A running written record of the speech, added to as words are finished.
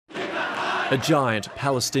A giant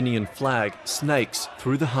Palestinian flag snakes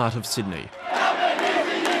through the heart of Sydney.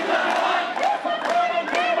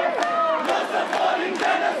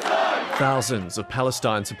 Thousands of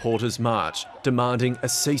Palestine supporters march, demanding a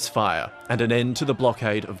ceasefire and an end to the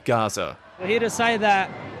blockade of Gaza. We're here to say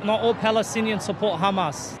that not all Palestinians support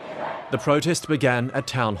Hamas. The protest began at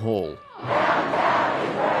Town Hall.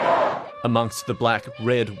 Amongst the black,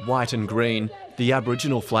 red, white and green, the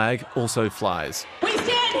Aboriginal flag also flies. We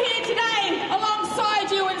stand here today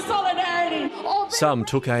alongside you in solidarity. Some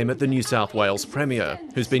took aim at the New South Wales Premier,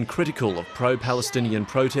 who's been critical of pro-Palestinian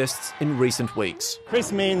protests in recent weeks.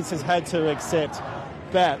 Chris Minns has had to accept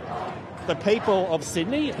that the people of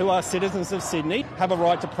Sydney, who are citizens of Sydney, have a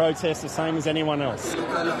right to protest the same as anyone else.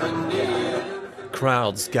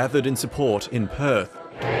 Crowds gathered in support in Perth,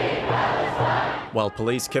 while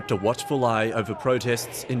police kept a watchful eye over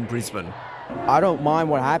protests in Brisbane. I don't mind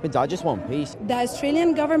what happens, I just want peace. The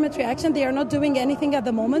Australian government reaction, they are not doing anything at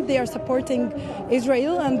the moment. They are supporting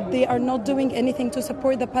Israel and they are not doing anything to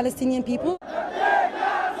support the Palestinian people.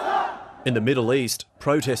 In the Middle East,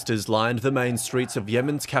 protesters lined the main streets of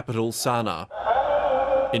Yemen's capital, Sana'a.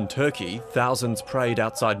 In Turkey, thousands prayed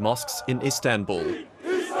outside mosques in Istanbul.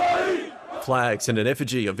 Flags and an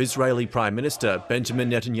effigy of Israeli Prime Minister Benjamin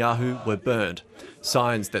Netanyahu were burned,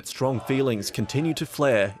 signs that strong feelings continue to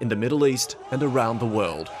flare in the Middle East and around the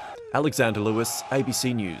world. Alexander Lewis,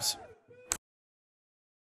 ABC News.